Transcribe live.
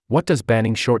What does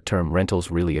banning short-term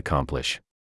rentals really accomplish?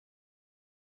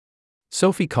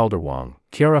 Sophie Calder-Wong,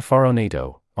 Chiara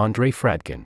Faronato, Andre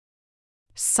Fradkin.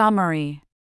 Summary.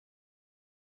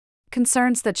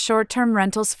 Concerns that short-term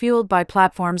rentals fueled by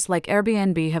platforms like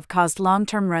Airbnb have caused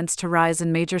long-term rents to rise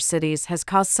in major cities has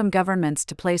caused some governments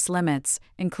to place limits,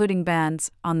 including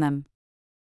bans, on them.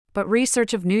 But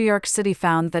research of New York City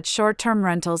found that short-term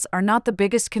rentals are not the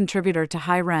biggest contributor to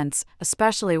high rents,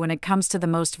 especially when it comes to the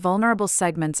most vulnerable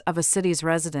segments of a city's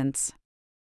residents.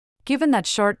 Given that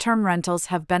short-term rentals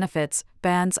have benefits,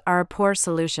 bans are a poor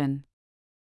solution.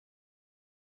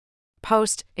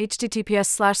 Post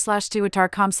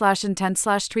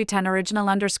https://twitter.com/intent/tweet10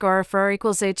 original_refer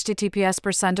equals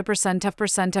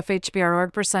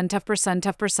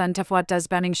https://%f/hbr.org%f%f%f what does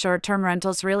banning short-term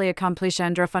rentals really accomplish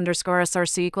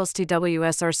andref_src equals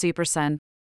twsrc%.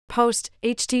 Post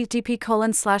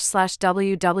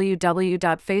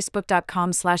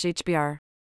http://www.facebook.com/hbr.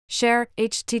 Share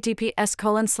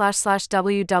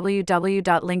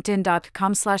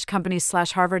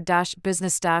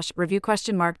https://www.linkedin.com/companies/harvard-business-review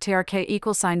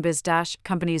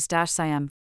 $trk=biz-companies-siam.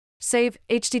 Save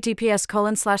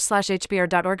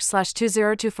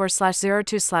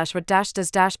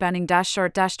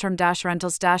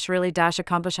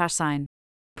https://hbr.org/2024/026/what-does-banning-short-term-rentals-really-accomplish #.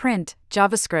 Print,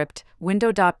 JavaScript,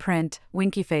 window.print,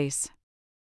 winky face.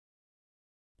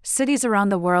 Cities around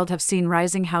the world have seen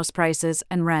rising house prices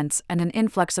and rents and an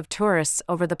influx of tourists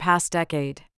over the past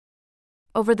decade.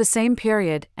 Over the same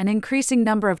period, an increasing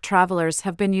number of travelers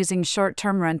have been using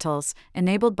short-term rentals,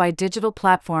 enabled by digital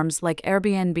platforms like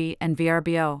Airbnb and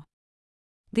Vrbo.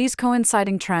 These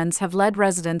coinciding trends have led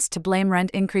residents to blame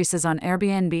rent increases on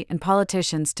Airbnb and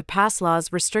politicians to pass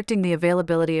laws restricting the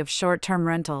availability of short-term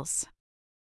rentals.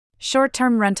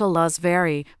 Short-term rental laws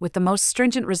vary, with the most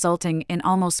stringent resulting in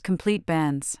almost complete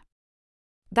bans.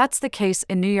 That's the case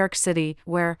in New York City,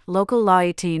 where Local Law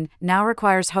 18 now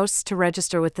requires hosts to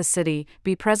register with the city,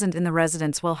 be present in the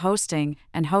residence while hosting,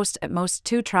 and host at most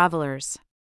 2 travelers.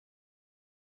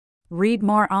 Read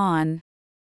more on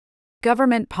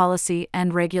Government Policy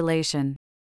and Regulation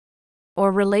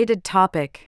or related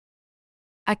topic.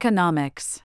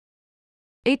 Economics.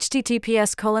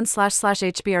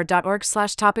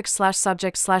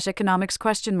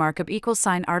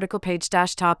 https://hbr.org/topics/subjects/economics?article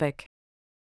page-topic.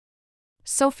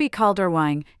 Sophie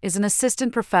Calder-Wong is an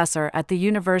assistant professor at the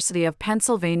University of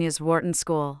Pennsylvania's Wharton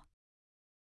School.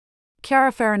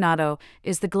 Chiara Faronato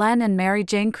is the Glenn and Mary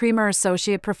Jane Creamer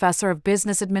Associate Professor of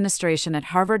Business Administration at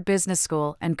Harvard Business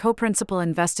School and co-principal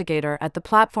investigator at the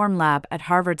Platform Lab at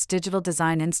Harvard's Digital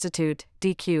Design Institute,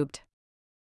 D-Cubed.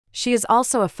 She is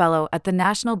also a fellow at the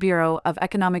National Bureau of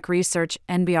Economic Research,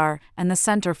 NBR, and the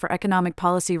Center for Economic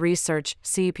Policy Research,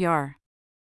 CEPR.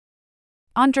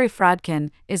 Andre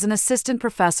Fradkin is an assistant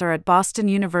professor at Boston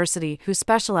University who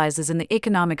specializes in the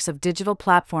economics of digital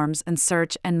platforms and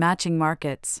search and matching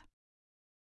markets.